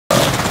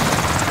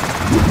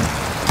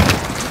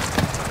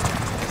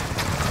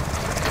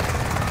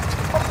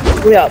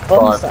We are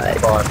bomb side.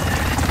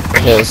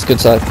 Yeah, it's a good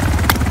side.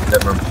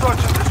 Never.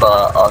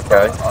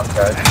 Okay.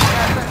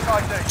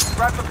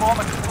 Grab the bomb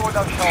and destroy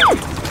those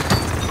targets.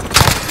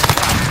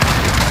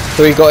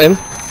 Three got him.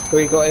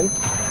 Three got him.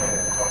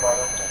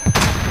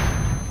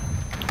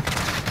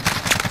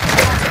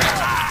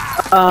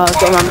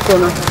 Got around the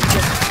corner.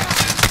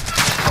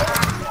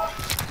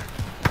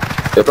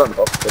 They're blown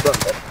off.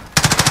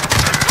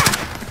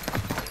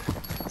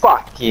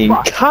 Fucking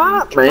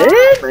cat, man.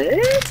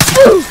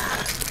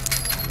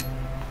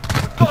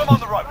 Got him on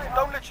the rope.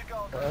 Don't let you go.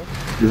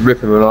 Just rip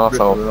him an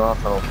arsehole.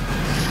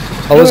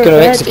 I was going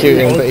to execute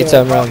him, but he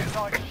turned around.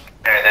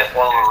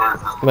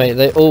 Mate,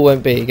 they all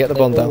won't be. Get the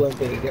bomb down.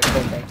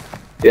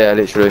 Yeah,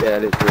 literally.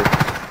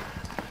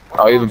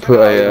 I'll even put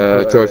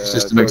a trophy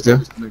system next to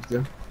him.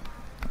 The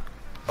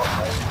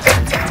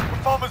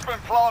bomb has been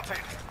planted.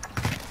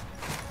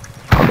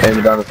 I'm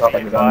aiming down the top.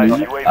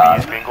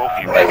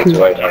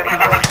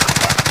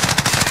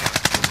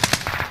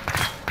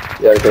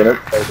 Yeah, doing it.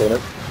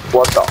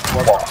 What the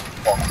fuck?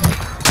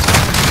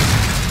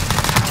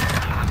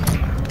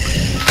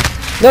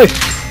 No!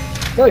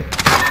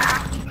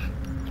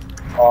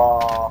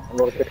 I'm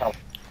gonna pick up.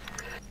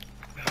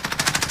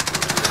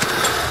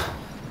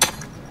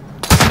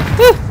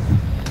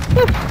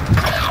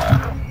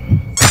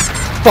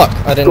 Fuck,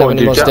 I didn't have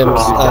any more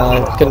stims.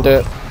 Couldn't do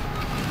it.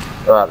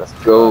 Alright, let's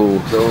go.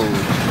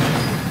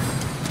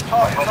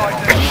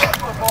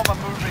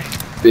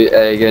 Be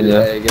A again,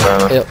 yeah.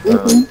 Yep.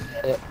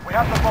 We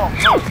have the bomb.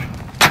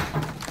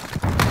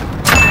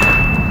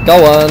 Go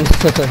on.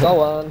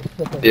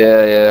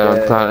 Yeah,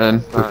 I'm planting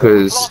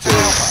because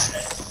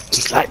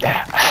just like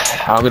that.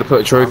 I'm gonna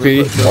put a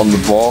trophy on the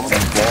bomb. The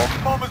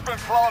bomb has been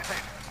planted.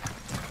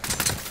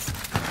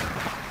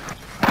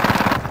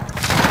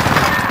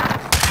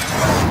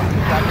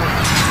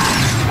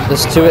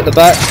 There's two at the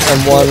back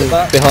and one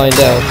behind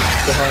L.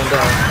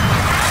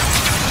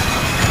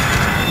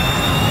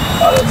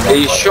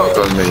 He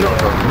shotgun me.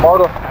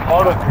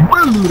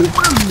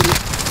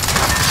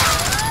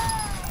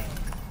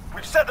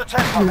 We've set the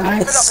tempo. Keep it up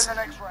in the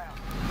next round.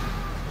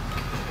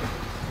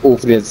 All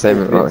for the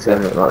entertainment, right?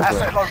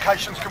 Asset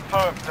locations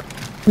confirmed.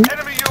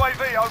 Enemy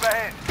UAV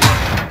overhead.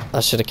 I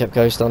should have kept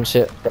ghost on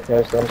shit.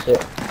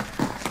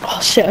 Oh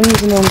shit, I'm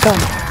using the wrong gun.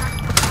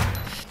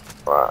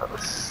 Right.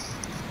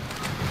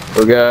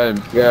 We're going.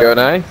 Going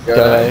A? Go.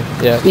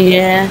 Yeah.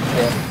 Yeah.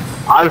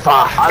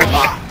 Alpha.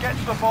 Get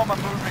to the bomb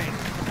and move in.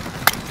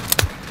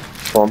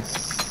 Bomb.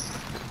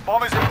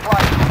 Bomb is in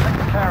place. Take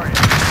the carrier.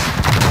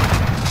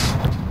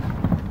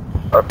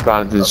 I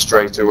planted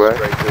straight away. The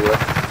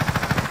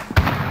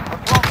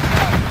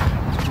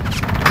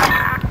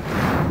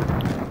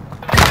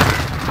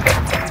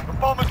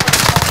bomb has been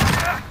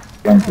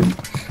planted.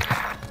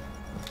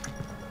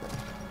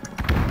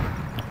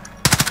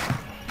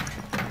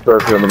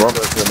 Trophy on the bomb.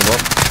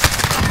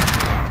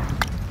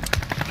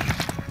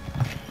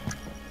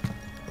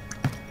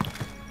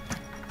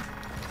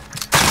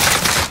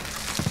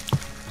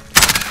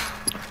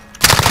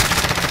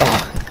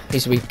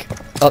 He's weak.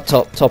 Up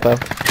top L.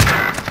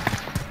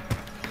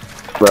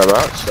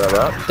 Whereabouts?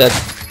 Dead.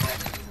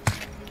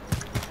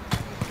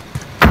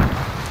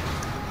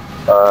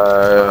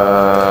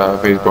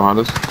 He's behind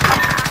us.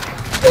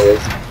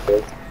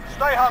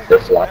 Stay hungry.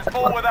 There's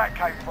more where that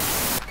came from.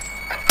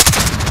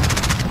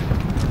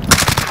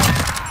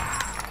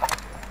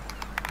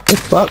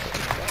 Fuck.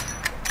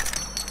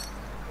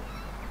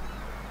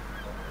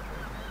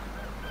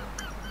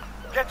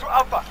 Get to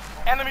Alpha.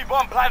 Enemy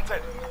bomb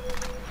planted.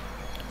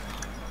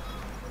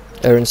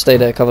 Aaron, stay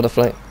there, cover the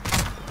flank.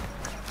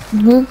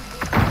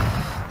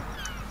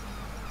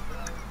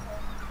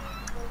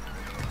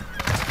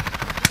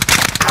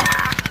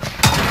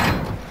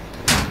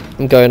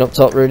 I'm going up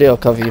top, Rudy. I'll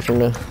cover you from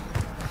there.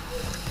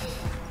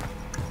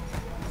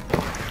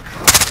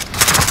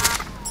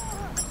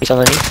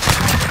 Somebody?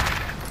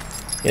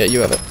 Yeah,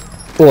 you have it.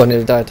 Oh, I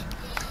nearly died.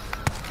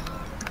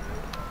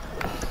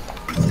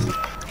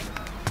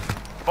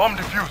 Bomb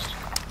defused.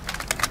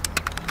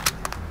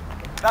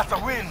 That's a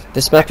win.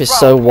 This map is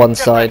so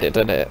one-sided,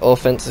 isn't it?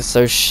 Offense is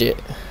so shit.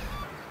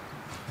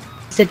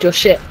 Said your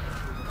shit.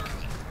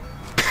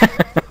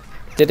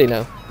 Did he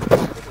know?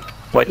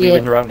 Why do you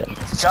win around him?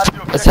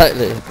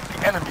 Exactly.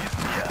 The enemy is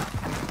here.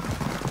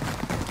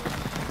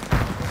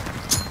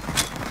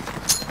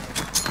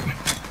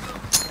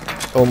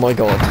 Oh my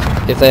god.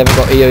 If they haven't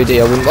got EOD,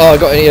 I wouldn't. Oh, I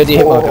got an EOD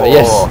hit marker.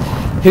 Yes.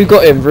 Who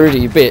got him? Rudy,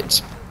 you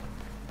bitch.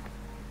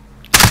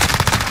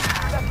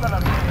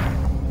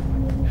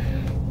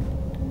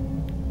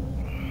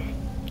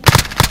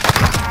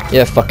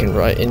 Yeah, fucking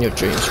right. In your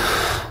dreams.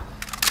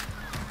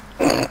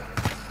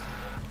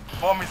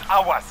 Bomb is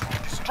ours.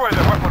 Destroy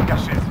the weapon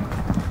caches.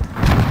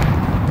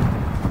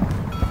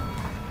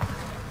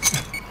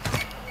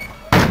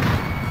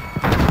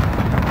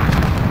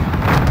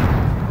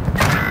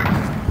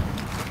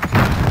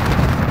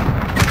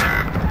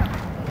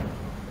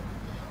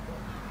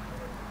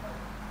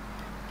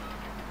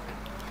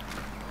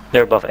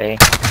 They're above A.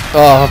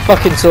 Oh, I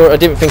fucking saw it. I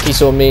didn't think he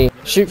saw me.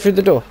 Shoot through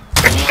the door.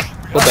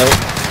 Or don't.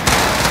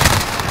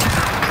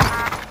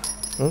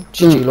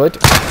 GG Lloyd.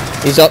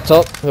 He's up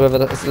top, whoever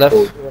that's left.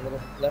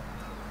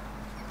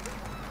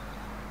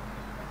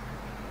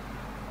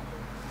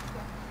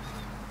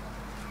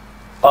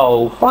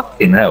 Oh,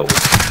 fucking hell.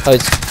 Oh,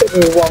 it's...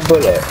 One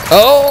bullet.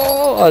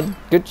 Oh,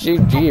 good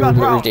GG,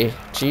 Rudy.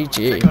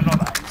 GG.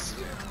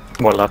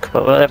 More luck,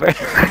 but whatever.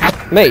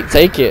 Mate,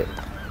 take it.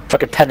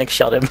 Fucking panic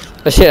shot him.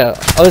 Yeah,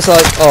 I was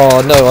like,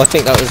 oh no, I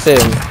think that was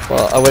him.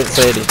 But I won't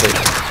say anything.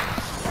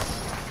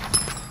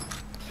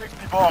 Take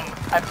the bomb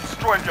and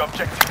destroy the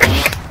objective.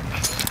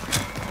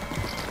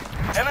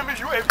 Enemy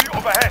UAV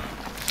overhead.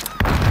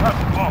 Have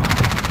the bomb.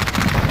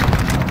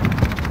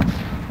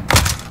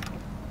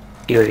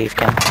 UAV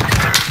can.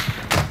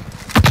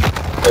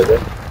 Is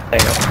it? There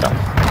you go, it's done.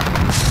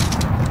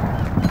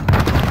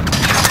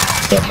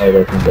 Yeah, maybe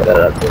I can get that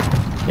out there.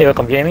 You're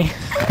welcome, Jamie.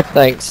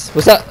 Thanks.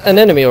 Was that an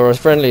enemy or a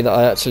friendly that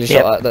I actually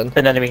shot at then?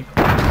 An enemy.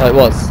 Oh, it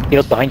was. He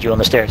was behind you on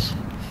the stairs.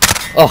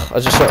 Oh, I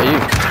just shot at you.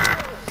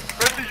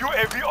 Friendly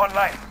UAV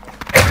online.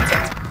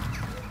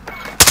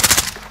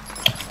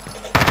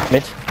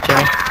 Mid,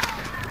 Jamie.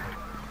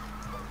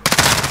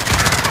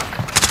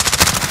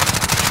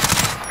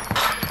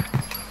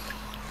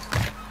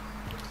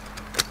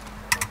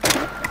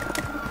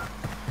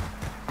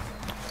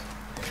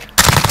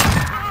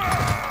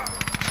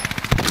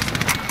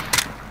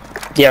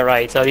 Yeah,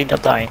 right, so he's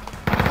not dying.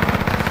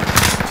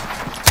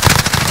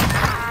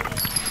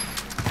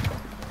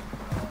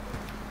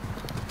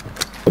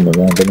 Come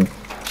around, didn't he?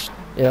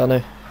 Yeah, I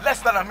know.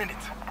 Less than a minute.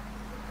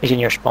 He's in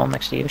your spawn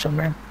next to you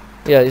somewhere.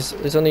 Yeah,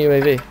 he's on the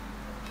UAV.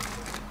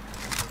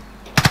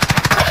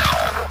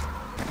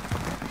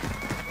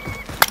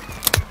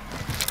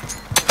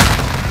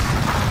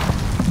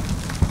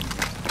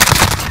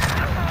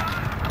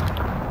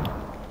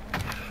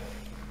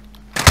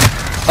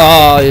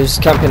 Oh, he was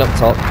camping up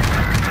top.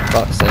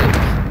 Fuck's sake.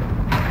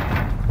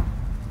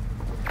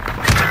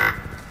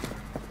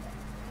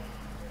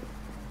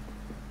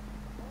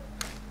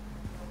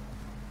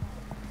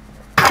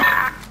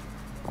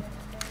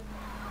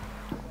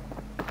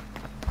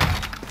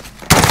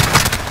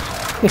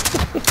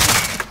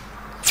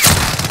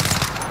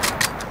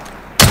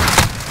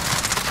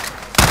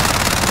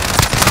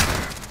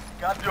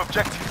 Got the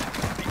objective.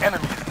 The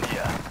enemy is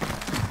near.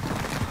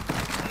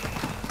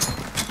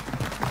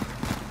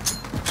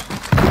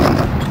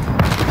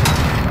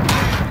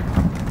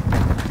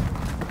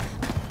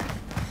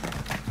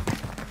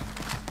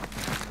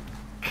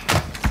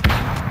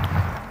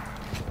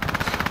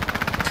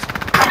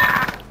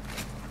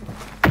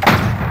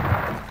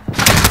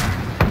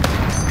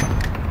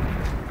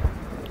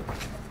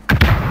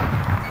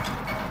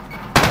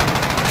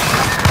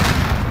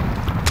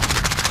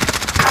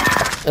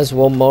 There's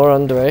one more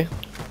under A.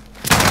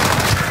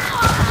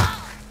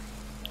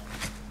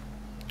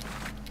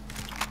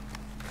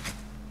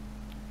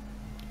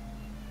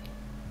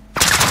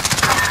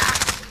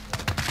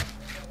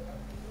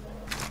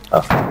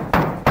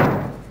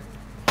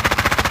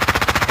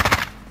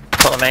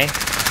 Bottom A.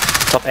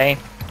 Top A.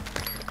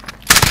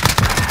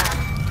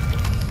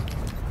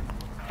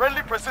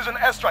 Friendly precision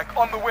airstrike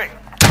on the way.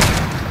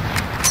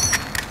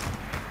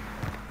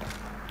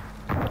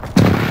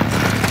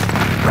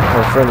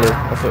 Oh, friendly.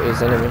 I thought he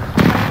was enemy.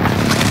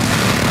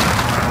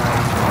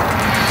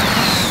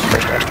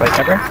 First airstrike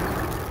ever.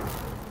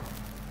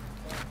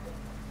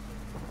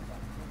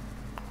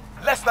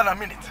 Less than a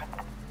minute.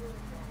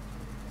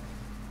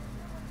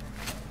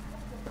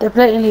 They're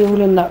blatantly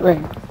all in that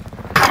ring.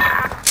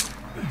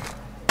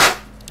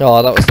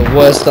 Oh, that was the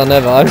worst done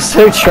ever. I'm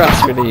so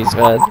trash with these,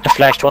 man. I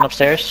flashed one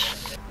upstairs.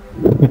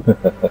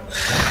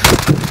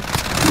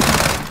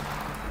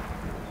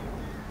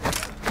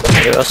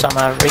 There was some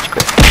rage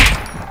quit.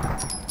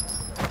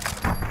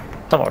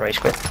 Somewhat rage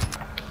quit.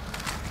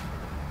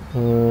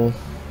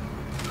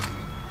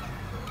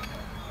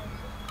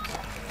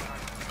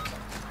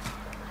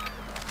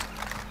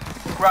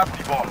 Grab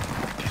the bomb.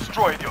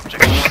 Destroy the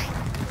objective.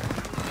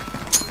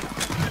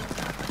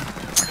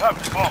 We have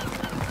the bomb.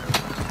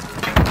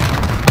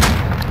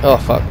 Oh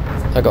fuck.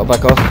 I got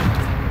back off.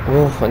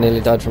 Oh, I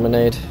nearly died from a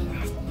nade.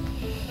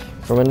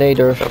 From a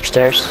nader.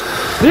 Upstairs.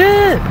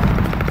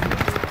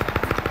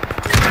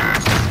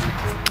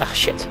 Ah,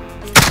 shit.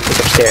 He's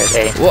upstairs,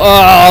 eh?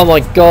 Oh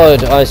my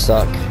god, I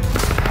suck.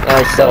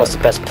 That was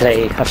the best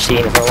play I've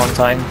seen for a long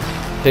time.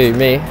 Who,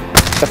 me?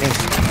 Fucking...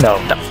 No,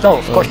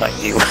 of course not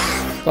you.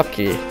 Fuck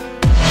you.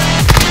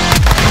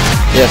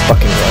 Yeah,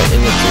 fucking right,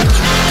 in your teeth.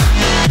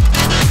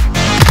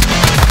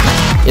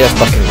 Yeah,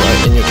 fucking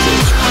right, in your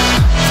teeth.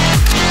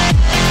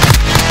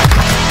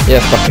 Yeah,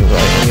 fucking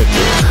right, in your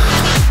teeth.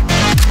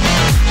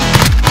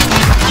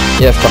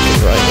 Yeah, fucking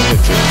right, in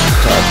your dreams.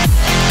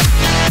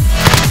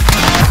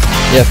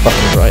 Yeah,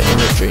 fucking right, in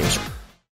your dreams.